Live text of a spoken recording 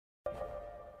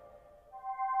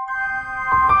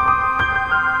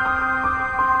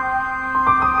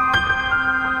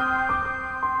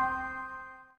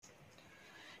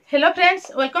Hello friends,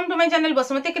 welcome to my channel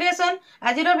Basumati creation.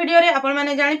 आज video रे आपण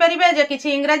माने जानि परिबे जे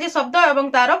किछि इंग्रजी शब्द एवं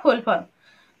तार फुल फॉर्म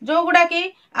जो गुडा कि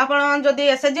आपण जदी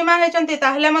एसएचजी मा हेचंती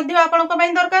ताहले मध्ये आपण को पई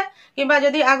दरकार किबा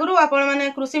जदी आगुरु आपण माने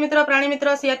कृषि मित्र, प्राणी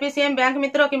मित्र, crpcm, बैंक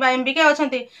मित्र किबा एमबीके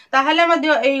अछंती ताहले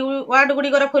मध्ये एही वर्ड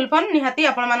गुडी कर फुल फॉर्म निहाती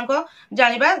आपण मान को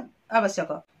जानिबा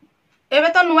आवश्यक। एबे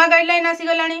तो नुआ गाइडलाइन आसी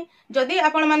गलानी जदि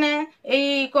आपण माने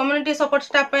एही कम्युनिटी सपोर्ट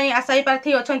स्टाफ पई आशायी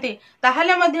प्रार्थी अछंती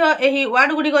ताहले मध्ये एही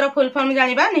वर्ड गुडी कर फुल फॉर्म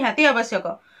जानिबा निहाती आवश्यक।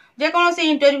 जे कोनोसी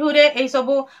इंटरव्यू रे एही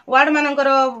सबु वर्ड मानकर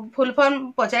फुल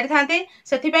फॉर्म पचारि थांती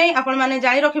सेथि पई आपण माने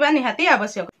जानि रखिबा निहाती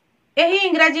आवश्यक। एही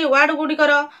इंग्रजी वर्ड गुडी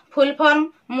कर फुल फॉर्म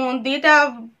मु दुटा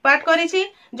पार्ट करिछि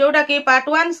जोटा कि पार्ट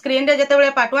 1 स्क्रीन रे जतेबेले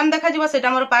पार्ट 1 देखा जिवो सेटा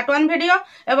मोर पार्ट 1 वीडियो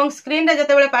एवं स्क्रीन रे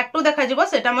जतेबेले पार्ट 2 देखा जिवो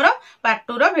सेटा मोर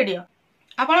पार्ट 2 रो वीडियो।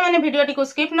 आपण माने वीडियोटी को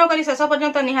स्किप न करी शेष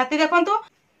पर्यंत निहाती देखंतु।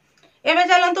 एबे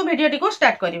चलंतु वीडियोटी को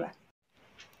स्टार्ट करिबा।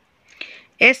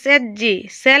 SHG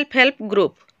self help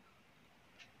group,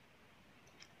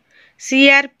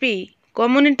 CRP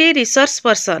community resource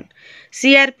person,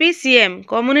 CRPCM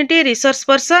community resource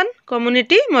person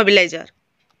community mobiliser,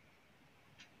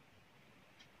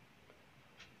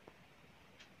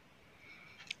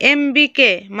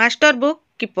 MBK master book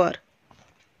keeper,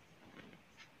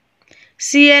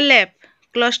 CLF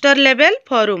cluster level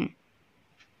forum,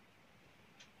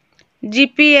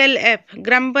 GPLF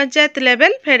ग्राम panchayat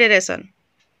level federation,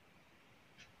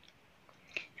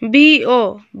 VO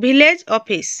village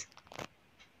office,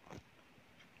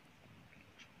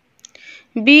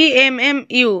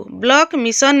 BMMU block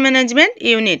mission management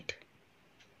unit,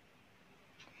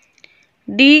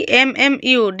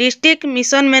 DMMU district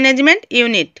mission management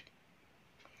unit,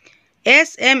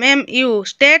 SMMU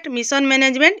state mission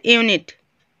management unit,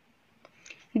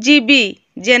 GB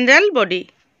general body,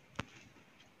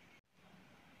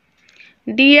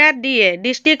 DRDA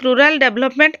district rural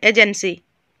development agency,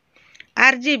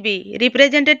 RGB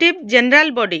representative general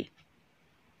body,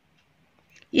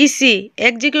 EC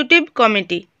executive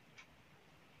committee,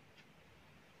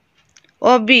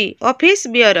 OB office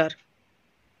bearer,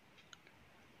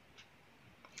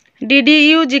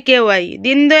 DDU-GKY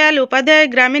Deendayal Upadhyay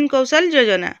ग्रामीण Kaushal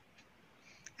Yojana,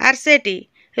 RCT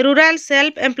rural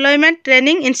self employment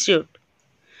training institute,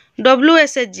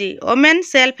 WSHG women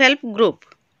self help group,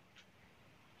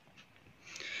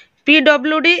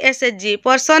 PWD SHG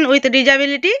person with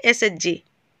disability SHG,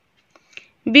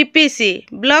 BPC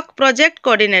block project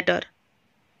coordinator,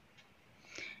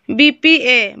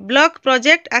 BPA block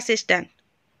project assistant,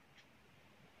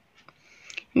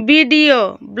 BDO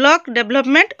block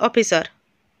development officer,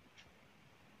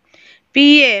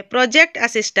 PA project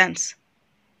assistance,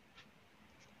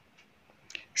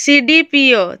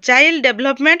 CDPO child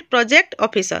development project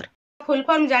officer. Full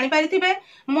form जानि पारिथिबे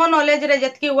मो knowledge रे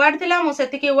जतकी word थिला मु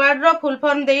सेतिकी word रो full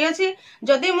form देई अछि।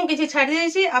 जदि मु किछि छाडी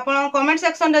देछि आपण कमेंट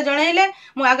सेक्शन रे जणैले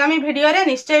मु आगामी वीडियो रे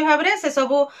निश्चय भाव रे से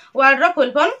सब वर्ड रो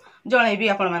फुल फॉर्म जणैबी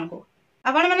आपण मानकू।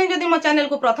 आपण माने जदि मो चैनल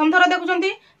को प्रथम थरो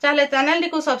देखुचंती चाहे चैनल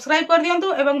को सब्सक्राइब कर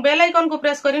दियंतु एवं बेल आइकन को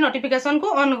प्रेस करी नोटिफिकेशन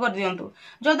को ऑन कर दियंतु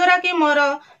जो द्वारा कि मोर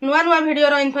नुआ नुआ वीडियो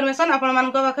रो इन्फॉर्मेशन आपण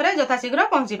मानक पाखरे यथाशीघ्र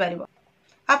पहुंची पारिबो।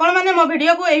 आपण माने मो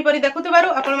वीडियो को एही परि देखुथिबारु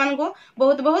आपण मानकू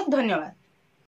बहुत बहुत धन्यवाद।